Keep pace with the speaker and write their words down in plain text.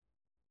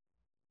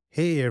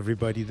Hey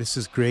everybody, this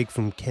is Greg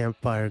from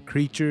Campfire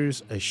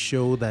Creatures, a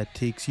show that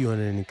takes you on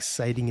an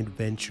exciting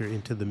adventure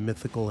into the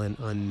mythical and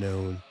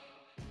unknown.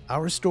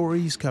 Our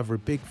stories cover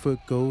Bigfoot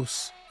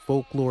ghosts,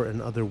 folklore,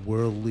 and other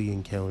worldly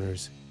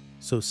encounters.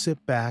 So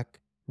sit back,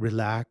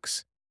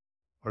 relax,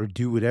 or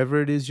do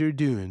whatever it is you're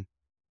doing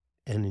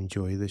and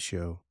enjoy the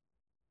show.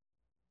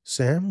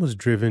 Sam was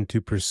driven to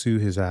pursue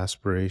his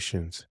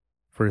aspirations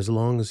for as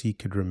long as he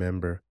could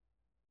remember.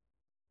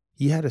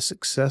 He had a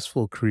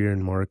successful career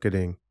in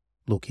marketing,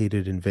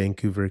 located in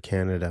Vancouver,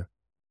 Canada.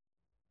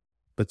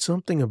 But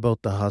something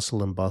about the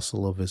hustle and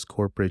bustle of his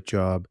corporate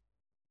job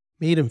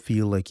made him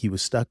feel like he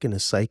was stuck in a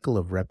cycle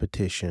of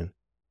repetition.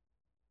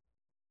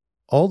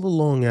 All the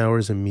long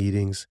hours and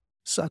meetings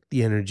sucked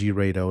the energy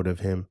right out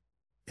of him,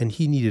 and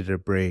he needed a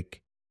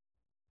break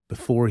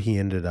before he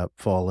ended up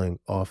falling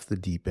off the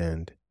deep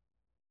end.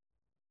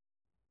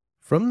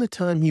 From the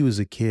time he was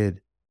a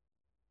kid,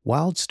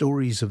 wild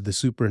stories of the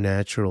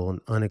supernatural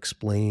and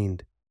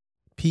unexplained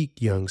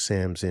piqued young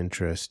Sam's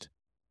interest.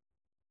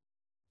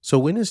 So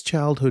when his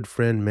childhood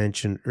friend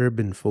mentioned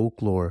urban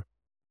folklore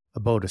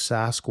about a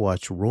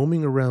Sasquatch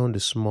roaming around a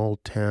small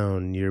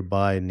town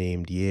nearby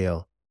named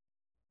Yale,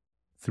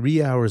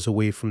 3 hours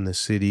away from the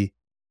city,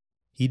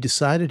 he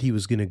decided he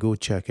was going to go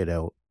check it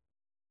out.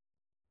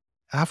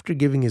 After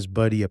giving his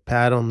buddy a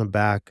pat on the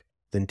back,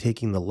 then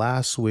taking the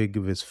last swig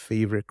of his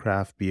favorite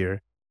craft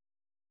beer,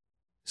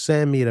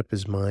 Sam made up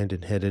his mind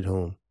and headed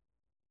home.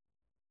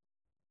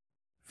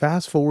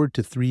 Fast forward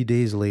to 3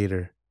 days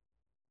later.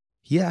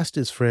 He asked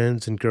his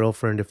friends and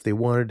girlfriend if they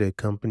wanted to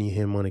accompany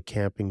him on a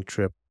camping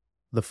trip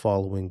the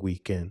following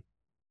weekend.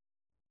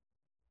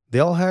 They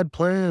all had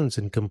plans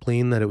and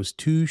complained that it was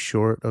too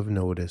short of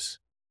notice.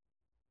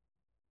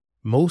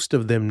 Most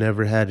of them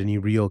never had any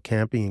real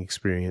camping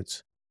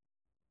experience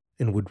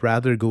and would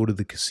rather go to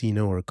the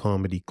casino or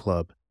comedy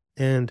club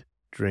and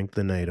drink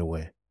the night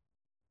away.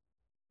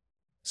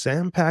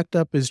 Sam packed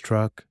up his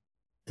truck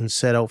and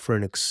set out for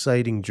an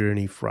exciting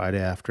journey Friday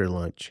after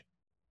lunch.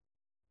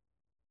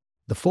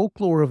 The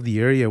folklore of the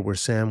area where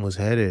Sam was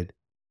headed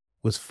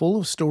was full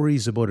of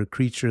stories about a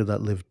creature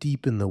that lived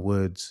deep in the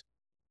woods.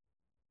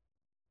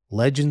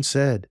 Legend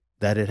said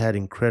that it had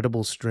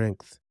incredible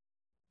strength,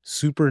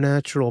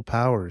 supernatural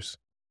powers,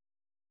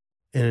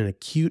 and an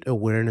acute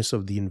awareness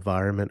of the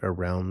environment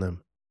around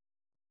them.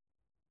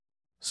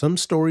 Some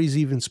stories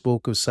even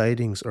spoke of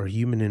sightings or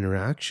human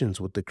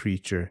interactions with the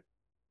creature,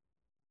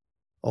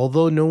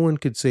 although no one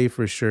could say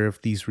for sure if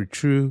these were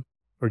true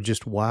or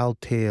just wild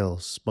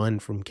tales spun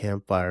from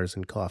campfires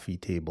and coffee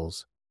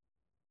tables.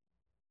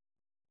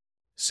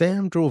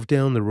 Sam drove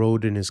down the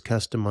road in his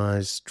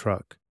customized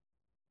truck,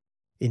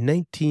 a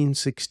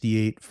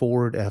 1968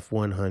 Ford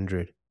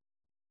F-100.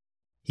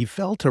 He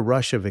felt a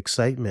rush of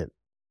excitement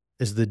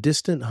as the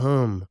distant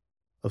hum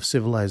of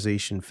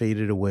civilization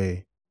faded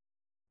away,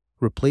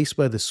 replaced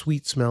by the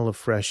sweet smell of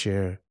fresh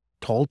air,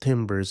 tall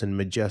timbers, and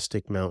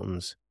majestic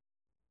mountains.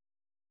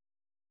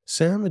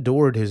 Sam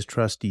adored his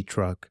trusty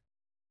truck,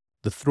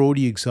 the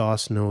throaty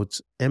exhaust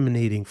notes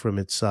emanating from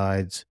its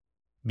sides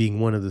being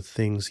one of the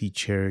things he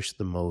cherished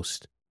the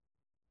most.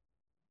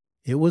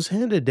 It was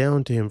handed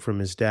down to him from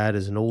his dad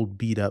as an old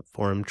beat-up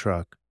farm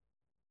truck,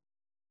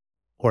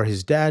 or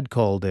his dad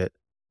called it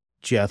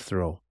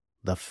Jethro,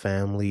 the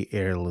family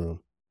heirloom.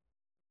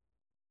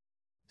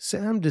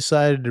 Sam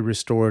decided to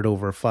restore it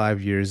over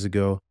 5 years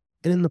ago,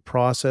 and in the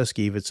process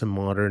gave it some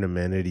modern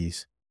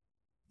amenities,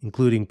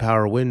 including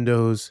power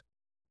windows,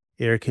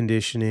 air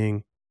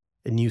conditioning,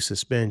 a new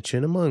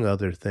suspension, among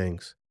other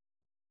things.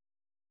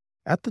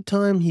 At the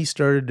time he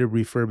started to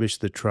refurbish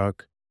the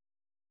truck,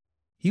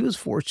 he was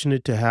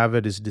fortunate to have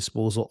at his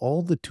disposal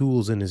all the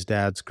tools in his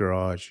dad's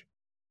garage,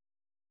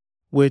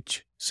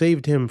 which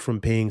saved him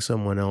from paying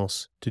someone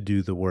else to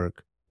do the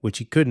work, which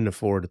he couldn't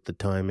afford at the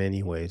time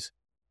anyways.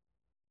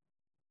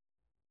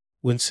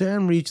 When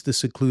Sam reached the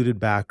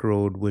secluded back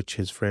road which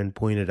his friend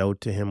pointed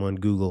out to him on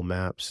Google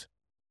Maps,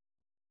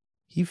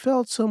 he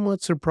felt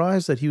somewhat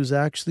surprised that he was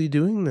actually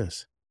doing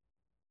this.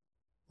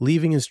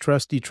 Leaving his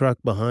trusty truck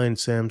behind,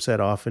 Sam set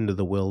off into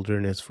the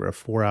wilderness for a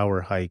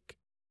 4-hour hike,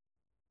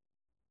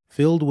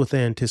 filled with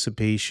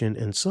anticipation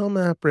and some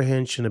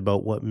apprehension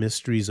about what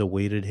mysteries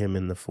awaited him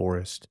in the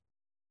forest.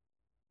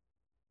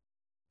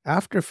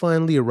 After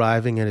finally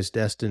arriving at his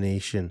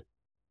destination,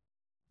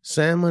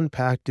 Sam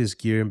unpacked his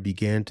gear and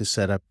began to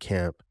set up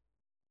camp.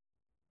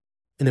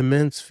 An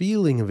immense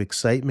feeling of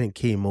excitement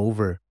came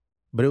over,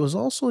 but it was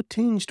also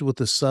tinged with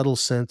a subtle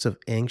sense of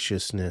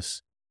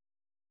anxiousness.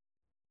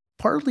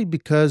 Partly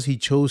because he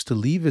chose to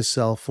leave his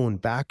cell phone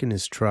back in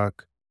his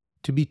truck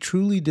to be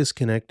truly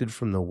disconnected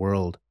from the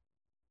world.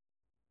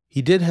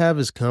 He did have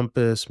his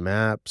compass,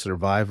 map,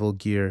 survival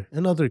gear,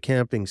 and other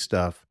camping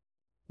stuff,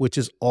 which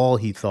is all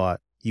he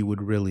thought he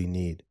would really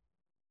need.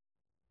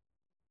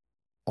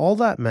 All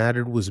that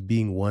mattered was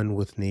being one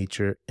with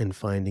nature and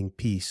finding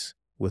peace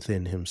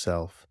within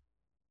himself.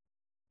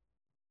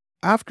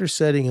 After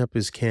setting up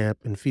his camp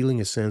and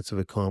feeling a sense of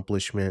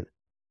accomplishment,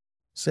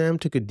 Sam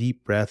took a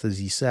deep breath as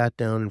he sat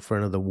down in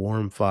front of the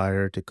warm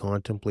fire to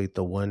contemplate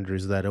the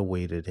wonders that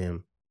awaited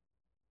him.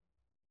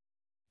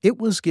 It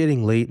was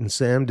getting late and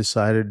Sam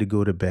decided to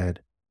go to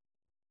bed,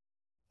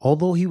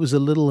 although he was a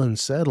little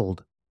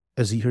unsettled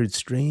as he heard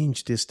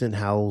strange distant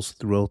howls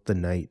throughout the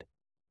night.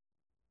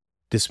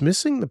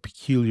 Dismissing the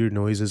peculiar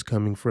noises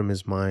coming from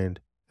his mind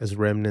as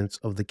remnants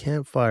of the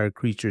Campfire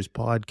Creatures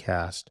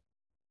podcast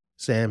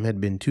Sam had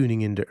been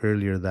tuning into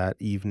earlier that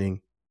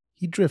evening,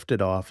 he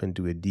drifted off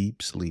into a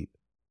deep sleep.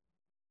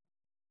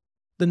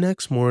 The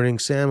next morning,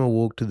 Sam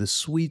awoke to the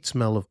sweet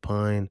smell of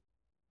pine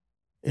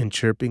and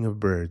chirping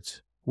of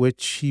birds,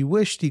 which he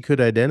wished he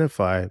could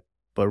identify,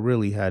 but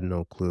really had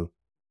no clue.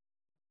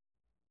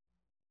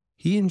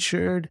 He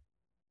ensured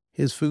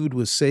his food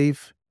was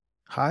safe,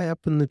 high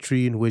up in the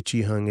tree in which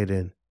he hung it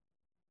in.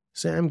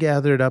 Sam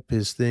gathered up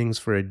his things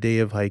for a day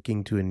of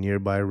hiking to a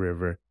nearby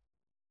river.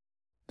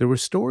 There were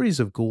stories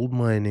of gold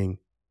mining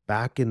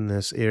back in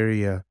this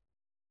area,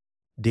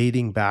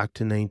 dating back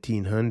to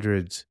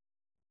 1900s.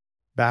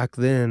 Back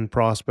then,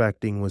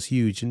 prospecting was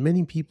huge and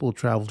many people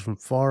traveled from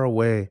far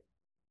away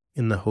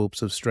in the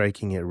hopes of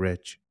striking it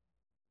rich.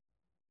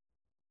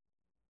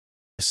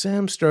 As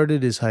Sam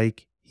started his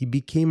hike, he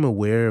became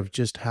aware of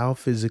just how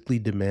physically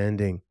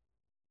demanding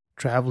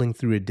traveling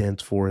through a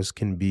dense forest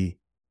can be.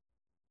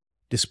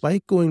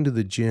 Despite going to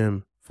the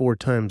gym 4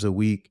 times a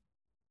week,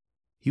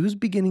 he was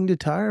beginning to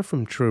tire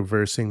from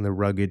traversing the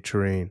rugged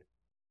terrain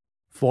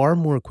far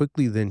more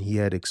quickly than he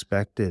had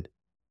expected.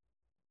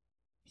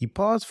 He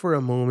paused for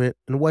a moment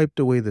and wiped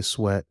away the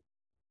sweat,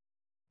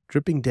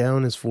 dripping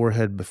down his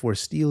forehead before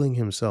steeling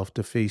himself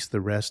to face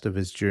the rest of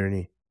his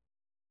journey.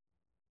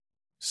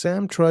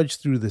 Sam trudged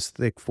through this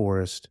thick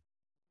forest.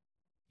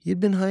 He had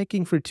been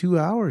hiking for 2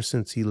 hours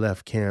since he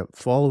left camp,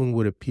 following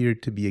what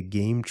appeared to be a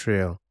game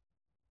trail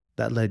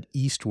that led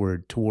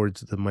eastward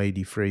towards the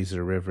mighty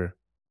Fraser River.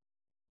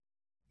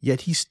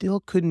 Yet he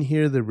still couldn't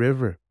hear the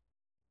river,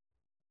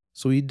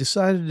 so he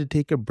decided to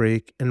take a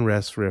break and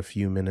rest for a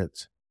few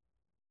minutes.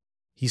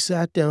 He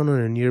sat down on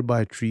a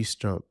nearby tree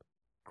stump,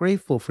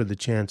 grateful for the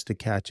chance to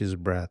catch his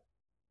breath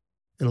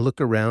and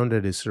look around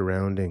at his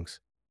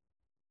surroundings.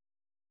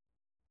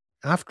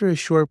 After a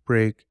short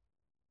break,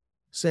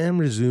 Sam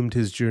resumed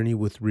his journey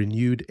with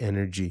renewed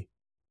energy.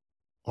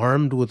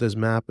 Armed with his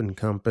map and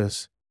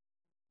compass,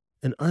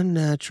 an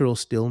unnatural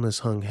stillness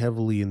hung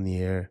heavily in the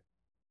air,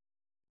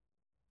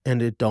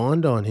 and it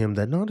dawned on him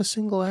that not a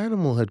single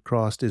animal had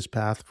crossed his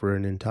path for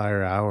an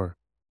entire hour.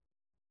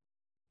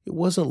 It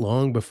wasn't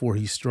long before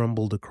he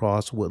stumbled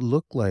across what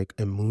looked like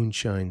a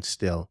moonshine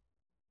still.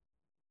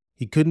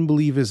 He couldn't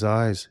believe his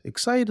eyes.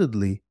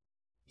 Excitedly,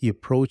 he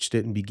approached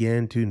it and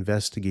began to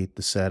investigate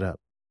the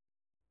setup.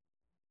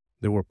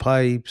 There were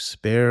pipes,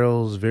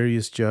 barrels,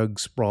 various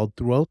jugs sprawled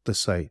throughout the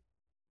site,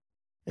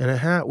 and a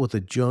hat with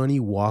a Johnny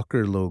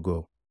Walker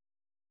logo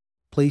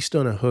placed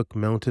on a hook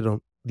mounted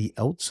on the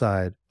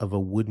outside of a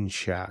wooden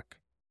shack.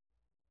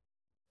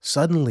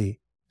 Suddenly,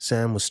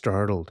 Sam was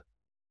startled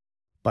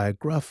by a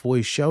gruff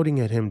voice shouting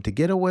at him to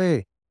get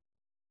away.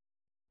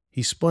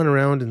 He spun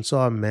around and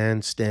saw a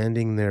man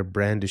standing there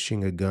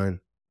brandishing a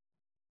gun.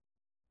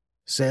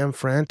 Sam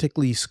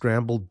frantically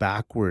scrambled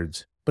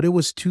backwards, but it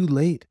was too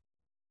late.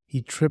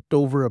 He tripped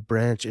over a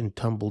branch and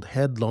tumbled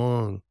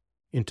headlong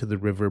into the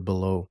river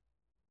below.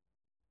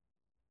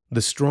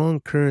 The strong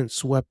current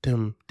swept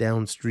him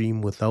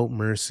downstream without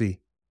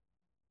mercy,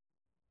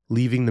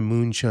 leaving the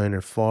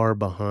moonshiner far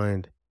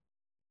behind.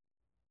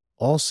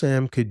 All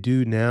Sam could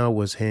do now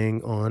was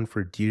hang on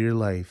for dear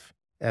life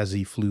as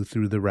he flew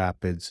through the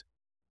rapids.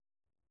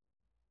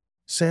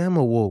 Sam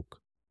awoke,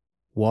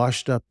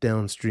 washed up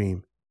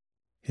downstream.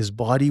 His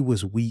body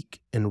was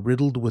weak and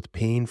riddled with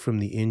pain from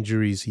the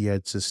injuries he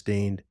had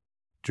sustained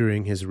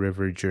during his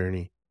river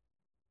journey.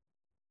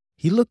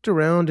 He looked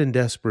around in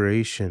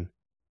desperation,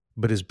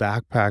 but his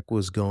backpack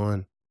was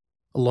gone,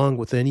 along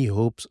with any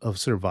hopes of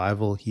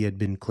survival he had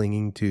been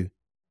clinging to.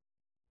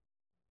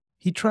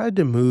 He tried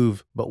to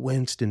move, but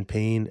winced in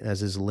pain as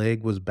his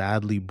leg was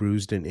badly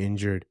bruised and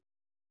injured,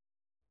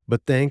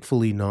 but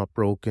thankfully not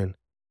broken.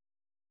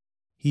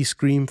 He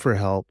screamed for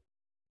help,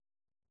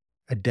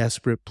 a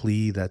desperate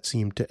plea that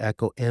seemed to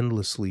echo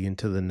endlessly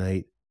into the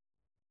night.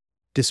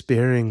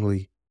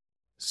 Despairingly,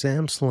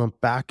 Sam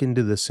slumped back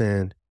into the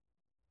sand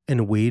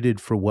and waited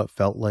for what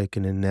felt like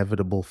an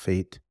inevitable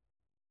fate.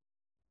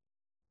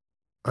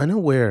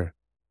 Unaware,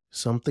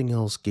 something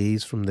else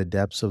gazed from the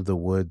depths of the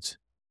woods.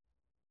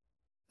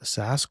 A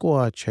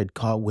Sasquatch had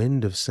caught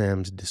wind of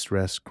Sam's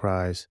distressed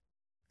cries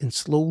and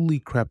slowly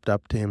crept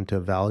up to him to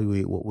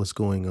evaluate what was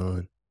going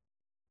on.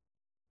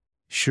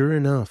 Sure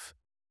enough,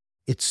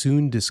 it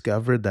soon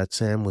discovered that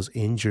Sam was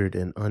injured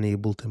and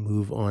unable to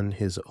move on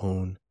his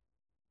own.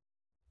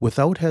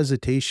 Without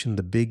hesitation,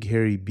 the big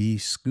hairy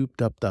beast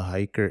scooped up the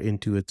hiker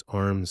into its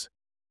arms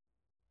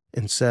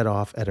and set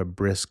off at a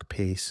brisk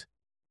pace.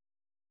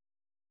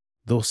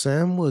 Though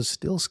Sam was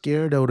still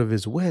scared out of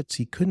his wits,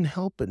 he couldn't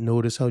help but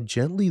notice how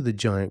gently the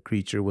giant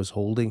creature was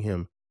holding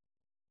him.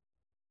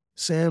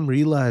 Sam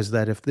realized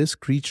that if this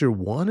creature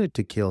wanted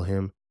to kill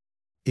him,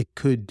 it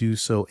could do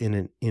so in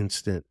an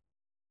instant.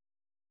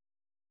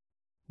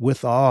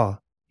 With awe,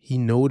 he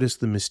noticed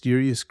the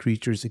mysterious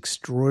creature's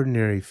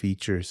extraordinary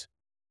features.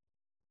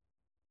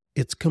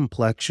 Its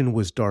complexion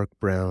was dark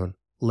brown,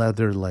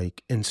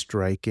 leather-like, and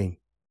striking.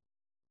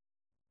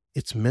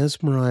 Its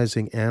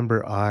mesmerizing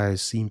amber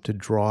eyes seemed to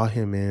draw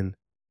him in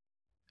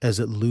as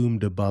it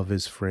loomed above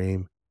his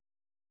frame.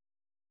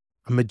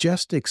 A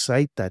majestic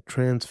sight that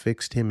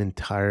transfixed him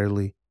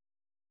entirely.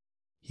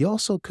 He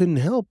also couldn't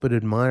help but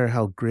admire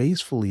how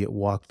gracefully it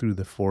walked through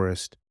the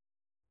forest.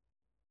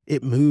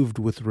 It moved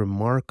with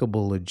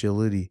remarkable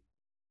agility,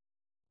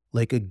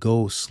 like a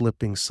ghost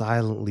slipping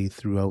silently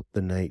throughout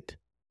the night,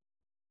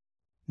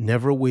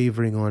 never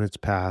wavering on its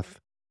path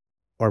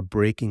or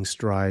breaking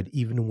stride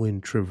even when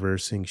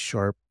traversing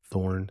sharp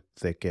thorn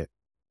thicket.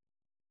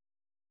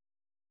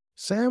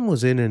 Sam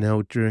was in and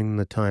out during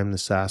the time the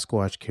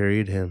Sasquatch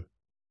carried him.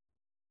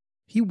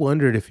 He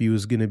wondered if he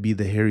was going to be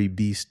the hairy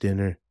beast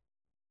dinner.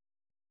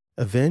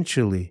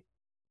 Eventually,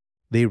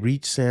 they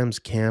reached Sam's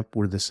camp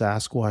where the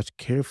Sasquatch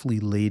carefully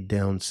laid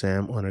down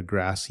Sam on a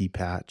grassy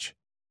patch.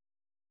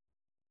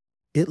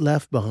 It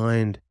left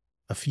behind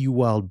a few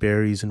wild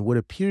berries and what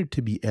appeared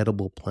to be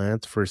edible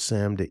plants for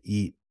Sam to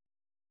eat,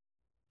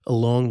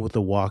 along with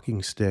a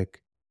walking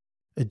stick,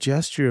 a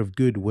gesture of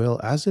goodwill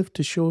as if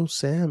to show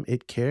Sam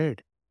it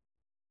cared.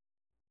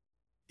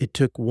 It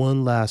took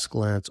one last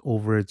glance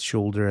over its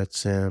shoulder at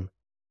Sam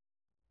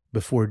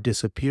before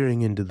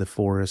disappearing into the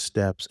forest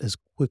steps as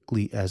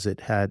quickly as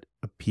it had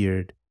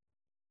appeared.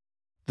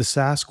 The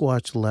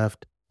Sasquatch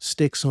left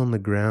sticks on the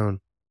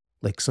ground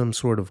like some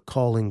sort of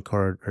calling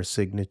card or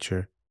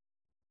signature.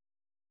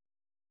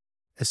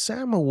 As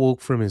Sam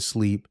awoke from his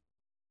sleep,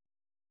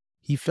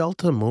 he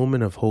felt a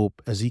moment of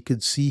hope as he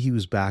could see he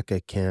was back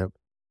at camp.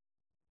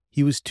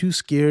 He was too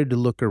scared to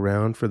look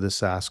around for the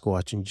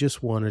Sasquatch and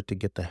just wanted to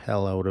get the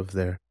hell out of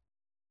there.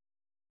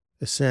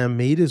 As Sam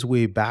made his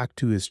way back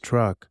to his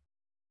truck,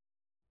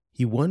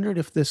 he wondered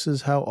if this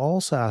is how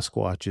all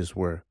Sasquatches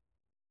were.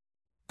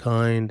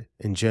 Kind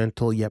and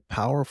gentle, yet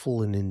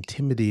powerful and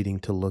intimidating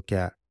to look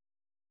at.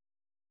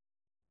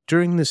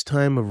 During this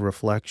time of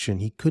reflection,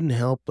 he couldn't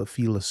help but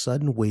feel a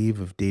sudden wave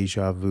of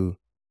déjà vu.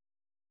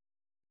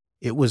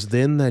 It was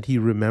then that he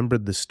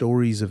remembered the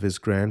stories of his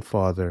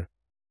grandfather.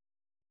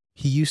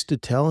 He used to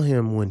tell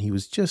him when he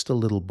was just a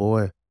little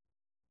boy.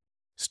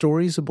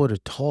 Stories about a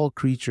tall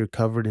creature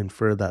covered in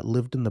fur that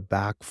lived in the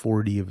back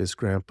 40 of his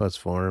grandpa's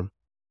farm.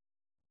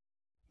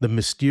 The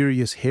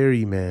mysterious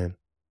hairy man,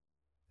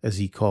 as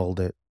he called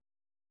it.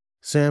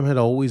 Sam had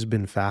always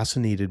been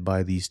fascinated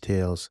by these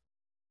tales,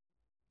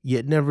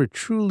 yet never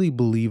truly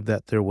believed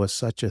that there was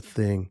such a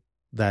thing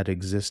that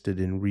existed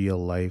in real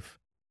life.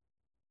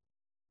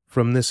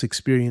 From this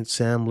experience,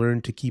 Sam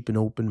learned to keep an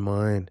open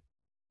mind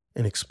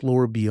and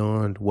explore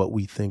beyond what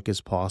we think is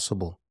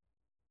possible.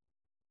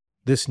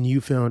 This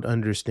newfound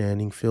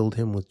understanding filled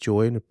him with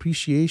joy and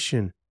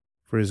appreciation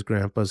for his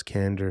grandpa's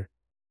candor.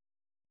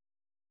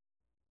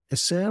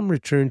 As Sam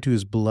returned to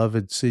his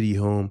beloved city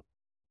home,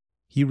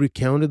 he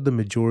recounted the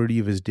majority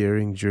of his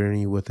daring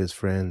journey with his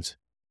friends,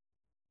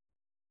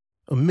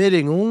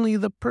 omitting only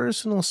the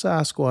personal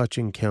Sasquatch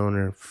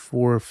encounter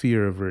for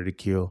fear of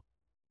ridicule.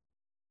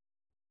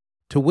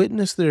 To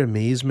witness their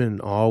amazement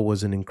and awe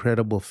was an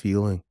incredible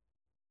feeling.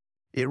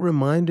 It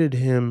reminded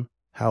him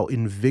how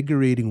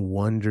invigorating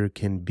wonder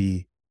can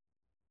be.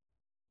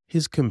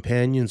 His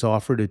companions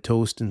offered a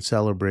toast in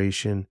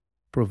celebration,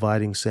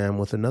 providing Sam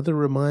with another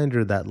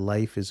reminder that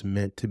life is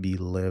meant to be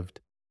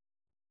lived.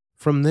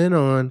 From then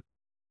on,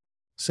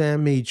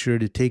 Sam made sure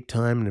to take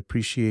time and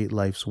appreciate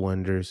life's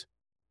wonders,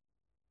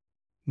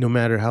 no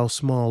matter how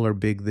small or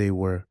big they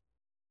were.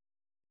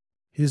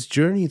 His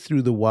journey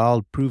through the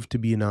wild proved to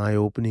be an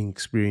eye-opening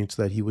experience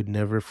that he would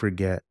never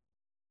forget.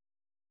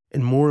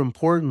 And more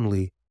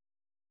importantly,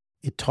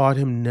 it taught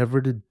him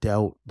never to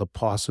doubt the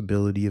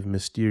possibility of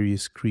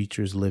mysterious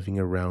creatures living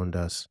around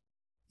us.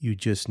 You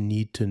just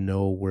need to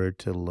know where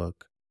to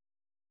look.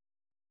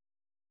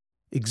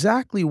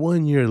 Exactly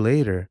 1 year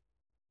later,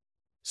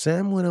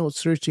 Sam went out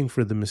searching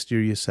for the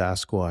mysterious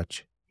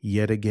Sasquatch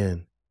yet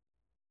again.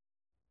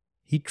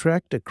 He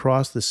trekked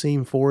across the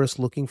same forest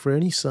looking for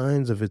any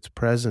signs of its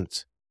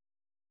presence.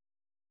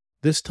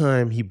 This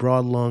time, he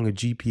brought along a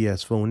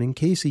GPS phone in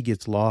case he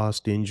gets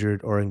lost,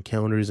 injured, or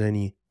encounters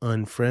any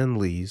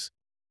unfriendlies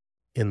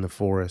in the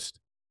forest.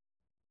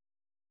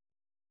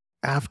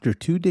 After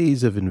 2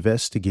 days of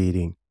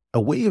investigating, a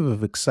wave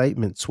of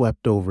excitement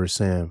swept over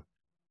Sam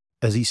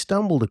as he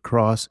stumbled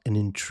across an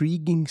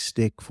intriguing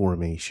stick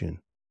formation.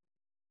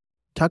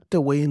 Tucked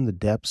away in the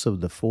depths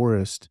of the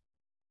forest,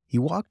 he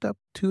walked up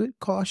to it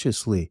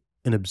cautiously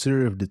and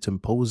observed its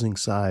imposing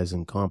size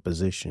and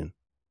composition.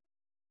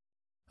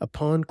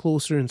 Upon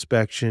closer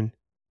inspection,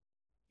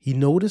 he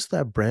noticed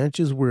that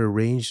branches were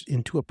arranged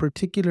into a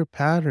particular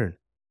pattern,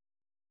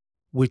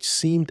 which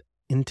seemed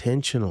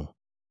intentional.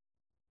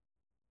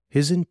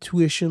 His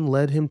intuition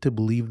led him to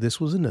believe this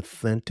was an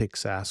authentic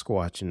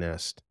Sasquatch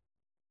nest.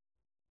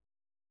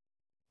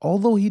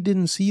 Although he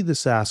didn't see the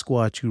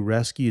Sasquatch who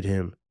rescued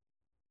him,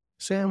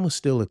 Sam was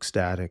still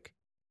ecstatic.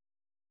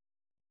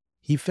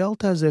 He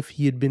felt as if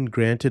he had been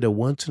granted a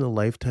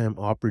once-in-a-lifetime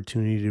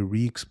opportunity to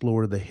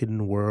re-explore the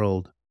hidden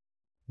world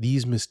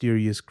these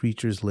mysterious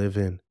creatures live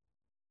in.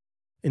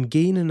 and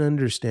gain an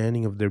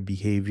understanding of their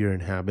behavior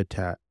and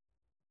habitat.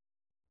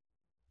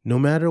 No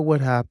matter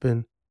what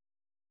happened,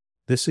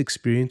 this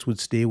experience would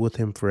stay with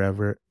him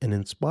forever and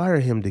inspire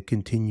him to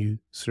continue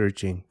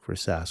searching for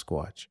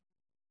Sasquatch.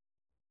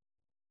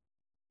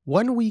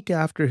 1 week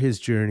after his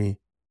journey,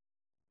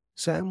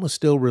 Sam was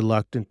still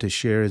reluctant to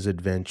share his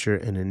adventure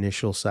and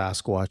initial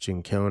Sasquatch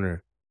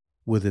encounter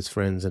with his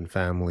friends and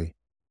family.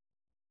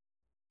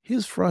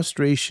 His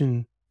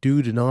frustration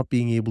due to not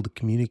being able to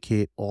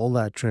communicate all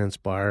that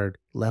transpired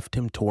left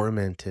him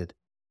tormented.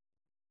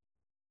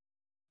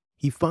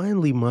 He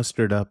finally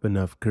mustered up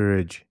enough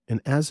courage,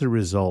 and as a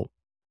result,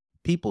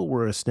 people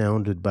were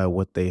astounded by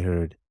what they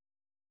heard.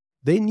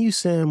 They knew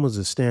Sam was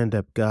a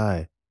stand-up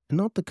guy, and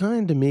not the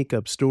kind to make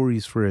up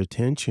stories for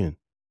attention.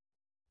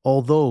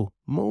 Although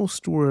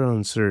most were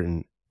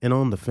uncertain and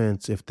on the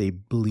fence if they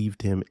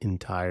believed him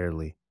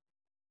entirely.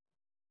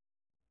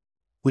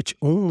 Which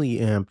only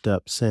amped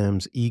up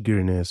Sam's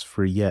eagerness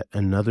for yet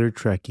another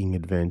trekking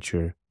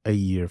adventure a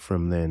year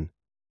from then,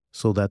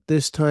 so that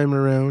this time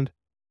around,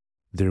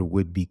 there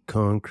would be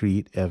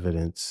concrete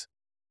evidence.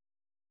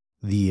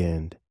 The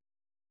end.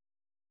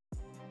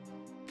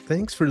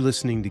 Thanks for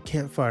listening to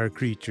Campfire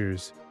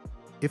Creatures.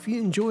 If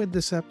you enjoyed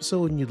this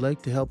episode and you'd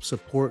like to help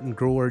support and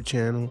grow our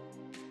channel,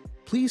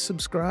 please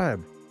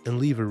subscribe and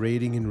leave a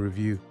rating and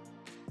review.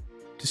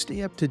 To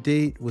stay up to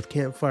date with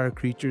Campfire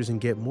Creatures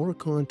and get more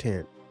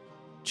content,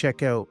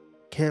 check out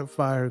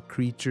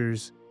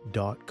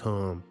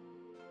campfirecreatures.com.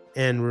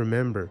 And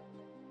remember,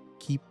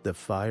 keep the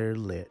fire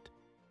lit.